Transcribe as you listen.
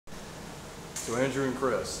So Andrew and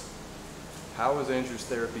Chris, how is Andrew's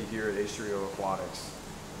therapy here at H3O Aquatics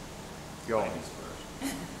going?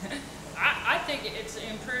 I think it's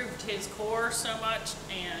improved his core so much,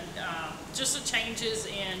 and just the changes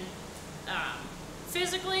in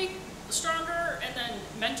physically stronger and then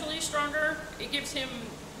mentally stronger. It gives him,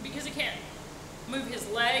 because he can't move his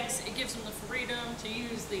legs, it gives him the freedom to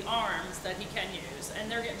use the arms that he can use,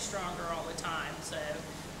 and they're getting stronger all the time. So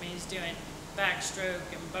I mean, he's doing backstroke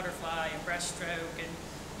and butterfly and breaststroke, and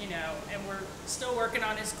and we're still working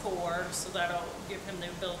on his core, so that'll give him the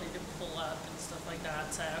ability to pull up and stuff like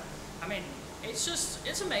that. So I mean,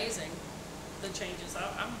 it's amazing, the changes.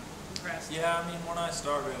 I'm impressed. Yeah, I mean, when I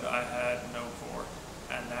started, I had no core,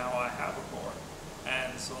 and now I have a core,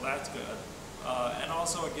 and so that's good. And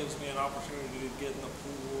also, it gives me an opportunity to get in the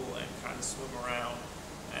pool and kind of swim around.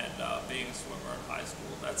 And being a swimmer in high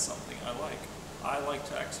school, that's something I like. I like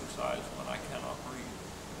to exercise when I cannot breathe.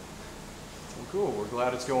 Well, cool. We're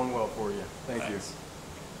glad it's going well for you. Thank Thanks.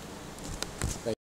 you.